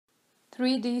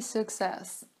3D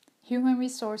Success, Human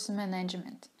Resource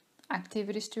Management,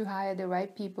 Activities to hire the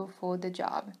right people for the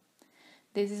job.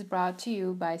 This is brought to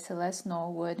you by Celeste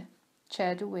Norwood,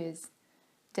 Chad Wiz,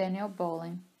 Daniel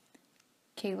Bolin,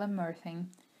 Kayla Murthy,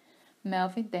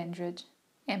 Melvin Dendridge,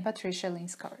 and Patricia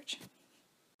Linskarch.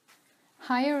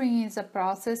 Hiring is a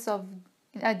process of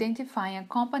identifying a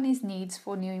company's needs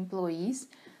for new employees,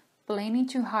 planning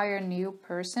to hire a new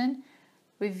person,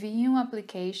 reviewing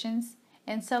applications,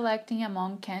 and selecting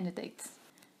among candidates.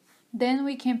 Then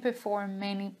we can perform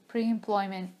many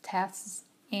pre-employment tests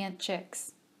and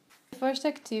checks. The first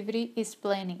activity is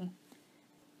planning.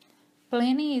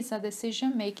 Planning is a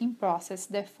decision-making process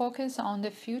that focuses on the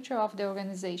future of the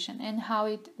organization and how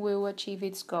it will achieve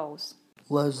its goals.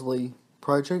 Leslie,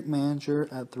 project manager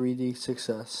at 3D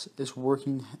Success, is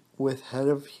working with head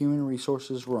of human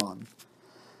resources Ron.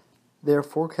 They are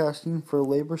forecasting for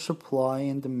labor supply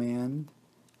and demand,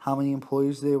 how many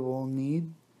employees they will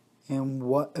need, and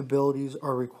what abilities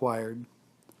are required.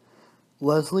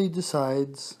 Leslie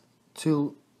decides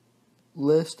to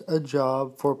list a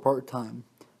job for part-time,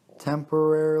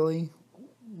 temporarily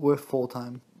with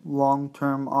full-time,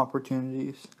 long-term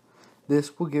opportunities.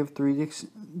 This will give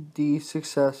 3D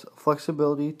Success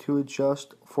flexibility to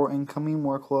adjust for incoming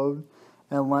workload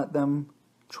and let them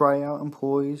try out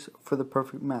employees for the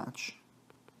perfect match.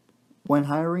 When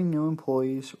hiring new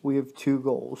employees, we have two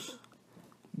goals: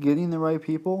 getting the right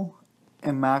people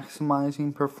and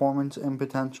maximizing performance and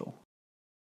potential.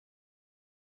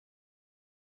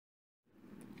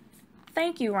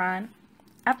 Thank you, Ron.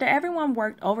 After everyone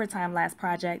worked overtime last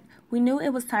project, we knew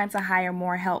it was time to hire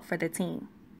more help for the team.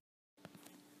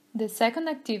 The second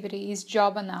activity is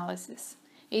job analysis.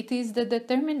 It is the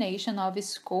determination of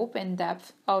scope and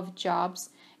depth of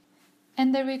jobs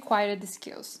and the required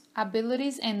skills,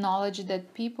 abilities, and knowledge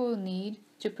that people need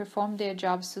to perform their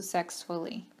jobs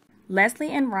successfully.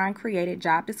 Leslie and Ron created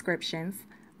job descriptions,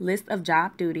 list of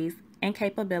job duties, and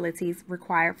capabilities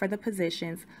required for the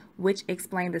positions, which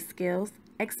explain the skills,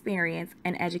 experience,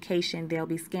 and education they'll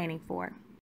be scanning for.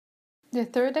 The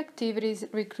third activity is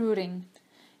recruiting.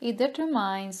 It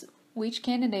determines which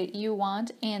candidate you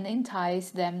want and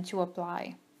entices them to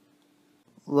apply.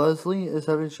 Leslie is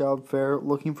at a job fair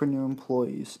looking for new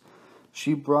employees.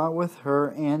 She brought with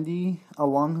her Andy, a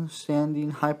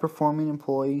long-standing high-performing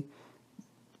employee,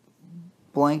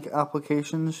 blank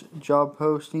applications, job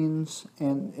postings,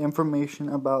 and information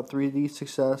about 3D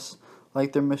Success,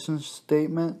 like their mission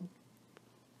statement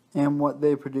and what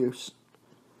they produce.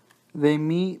 They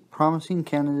meet promising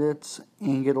candidates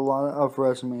and get a lot of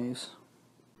resumes.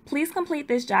 Please complete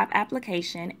this job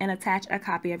application and attach a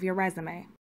copy of your resume.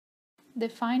 The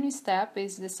final step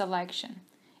is the selection.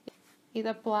 It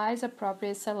applies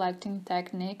appropriate selecting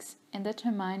techniques and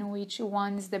determines which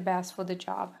one is the best for the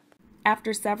job.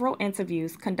 After several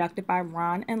interviews conducted by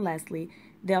Ron and Leslie,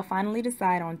 they'll finally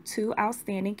decide on 2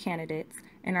 outstanding candidates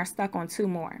and are stuck on 2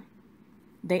 more.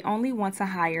 They only want to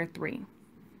hire 3.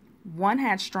 One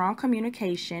had strong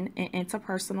communication and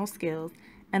interpersonal skills,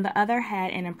 and the other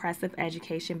had an impressive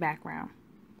education background.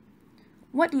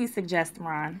 What do you suggest,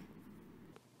 Ron?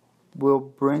 We'll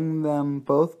bring them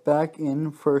both back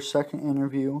in for a second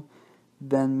interview,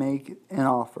 then make an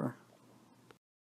offer.